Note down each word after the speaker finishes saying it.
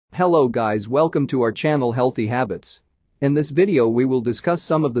Hello guys, welcome to our channel Healthy Habits. In this video we will discuss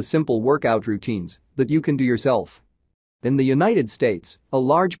some of the simple workout routines that you can do yourself. In the United States, a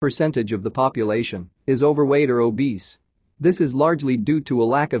large percentage of the population is overweight or obese. This is largely due to a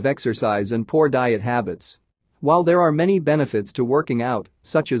lack of exercise and poor diet habits. While there are many benefits to working out,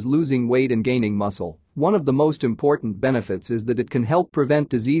 such as losing weight and gaining muscle, one of the most important benefits is that it can help prevent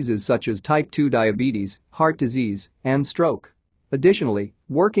diseases such as type 2 diabetes, heart disease, and stroke. Additionally,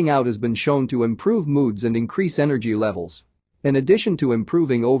 working out has been shown to improve moods and increase energy levels. In addition to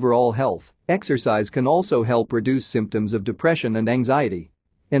improving overall health, exercise can also help reduce symptoms of depression and anxiety.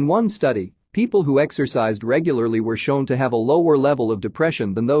 In one study, people who exercised regularly were shown to have a lower level of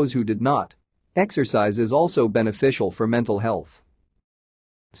depression than those who did not. Exercise is also beneficial for mental health.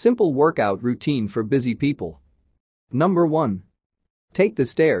 Simple workout routine for busy people. Number 1. Take the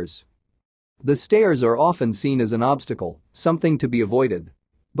stairs. The stairs are often seen as an obstacle, something to be avoided.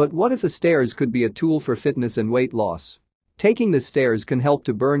 But what if the stairs could be a tool for fitness and weight loss? Taking the stairs can help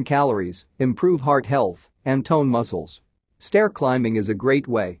to burn calories, improve heart health, and tone muscles. Stair climbing is a great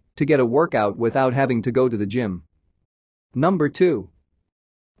way to get a workout without having to go to the gym. Number 2.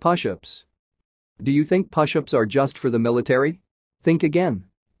 Push-ups. Do you think push-ups are just for the military? Think again.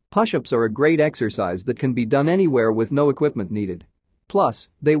 Push-ups are a great exercise that can be done anywhere with no equipment needed. Plus,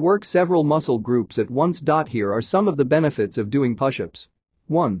 they work several muscle groups at once. Here are some of the benefits of doing push-ups.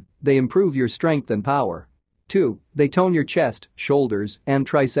 1. They improve your strength and power. 2. They tone your chest, shoulders, and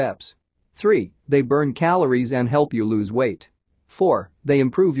triceps. 3. They burn calories and help you lose weight. 4. They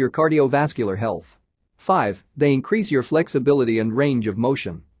improve your cardiovascular health. 5. They increase your flexibility and range of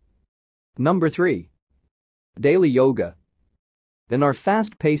motion. Number 3. Daily yoga. In our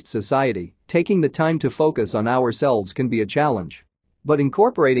fast-paced society, taking the time to focus on ourselves can be a challenge. But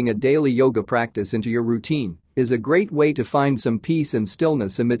incorporating a daily yoga practice into your routine is a great way to find some peace and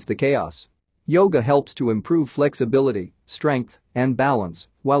stillness amidst the chaos. Yoga helps to improve flexibility, strength, and balance,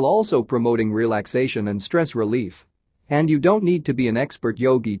 while also promoting relaxation and stress relief. And you don't need to be an expert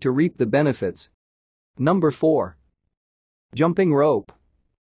yogi to reap the benefits. Number 4. Jumping rope.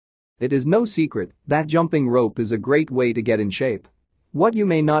 It is no secret that jumping rope is a great way to get in shape. What you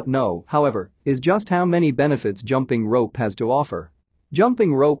may not know, however, is just how many benefits jumping rope has to offer.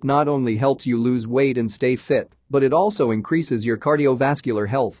 Jumping rope not only helps you lose weight and stay fit, but it also increases your cardiovascular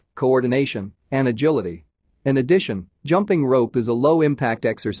health, coordination, and agility. In addition, jumping rope is a low-impact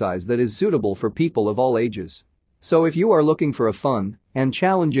exercise that is suitable for people of all ages. So if you are looking for a fun and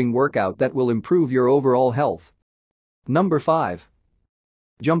challenging workout that will improve your overall health. Number 5.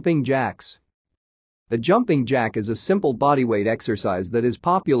 Jumping jacks. The jumping jack is a simple bodyweight exercise that is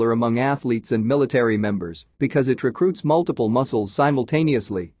popular among athletes and military members because it recruits multiple muscles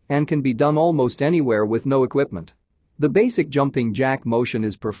simultaneously and can be done almost anywhere with no equipment. The basic jumping jack motion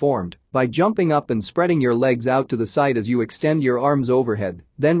is performed by jumping up and spreading your legs out to the side as you extend your arms overhead,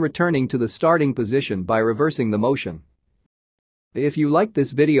 then returning to the starting position by reversing the motion. If you like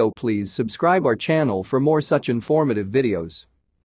this video, please subscribe our channel for more such informative videos.